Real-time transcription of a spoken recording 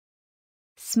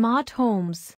Smart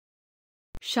homes.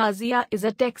 Shazia is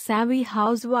a tech-savvy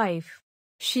housewife.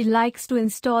 She likes to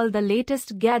install the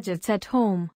latest gadgets at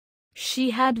home. She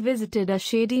had visited a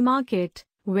shady market,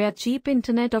 where cheap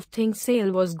Internet of Things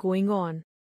sale was going on.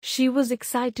 She was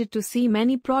excited to see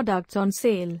many products on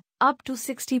sale, up to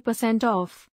 60%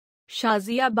 off.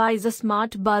 Shazia buys a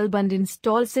smart bulb and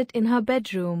installs it in her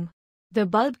bedroom. The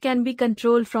bulb can be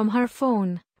controlled from her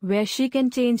phone, where she can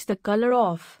change the color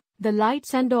of the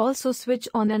lights and also switch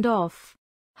on and off.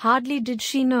 Hardly did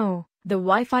she know, the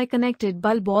Wi-Fi connected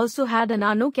bulb also had a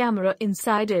nano camera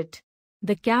inside it.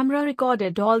 The camera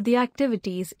recorded all the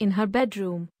activities in her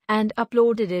bedroom and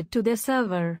uploaded it to their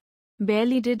server.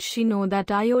 Barely did she know that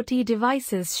IoT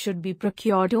devices should be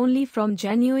procured only from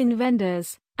genuine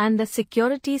vendors, and the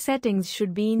security settings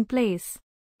should be in place.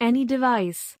 Any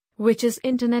device which is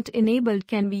internet-enabled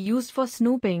can be used for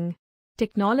snooping.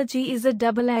 Technology is a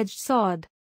double-edged sword.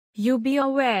 You be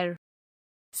aware.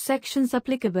 Sections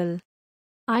applicable.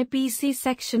 IPC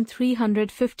Section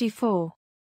 354,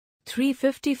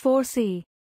 354C,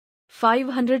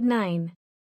 509.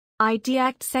 IT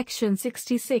Act Section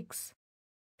 66,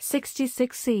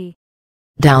 66C.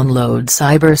 Download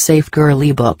CyberSafeGirl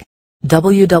ebook.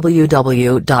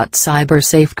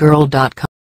 www.cybersafegirl.com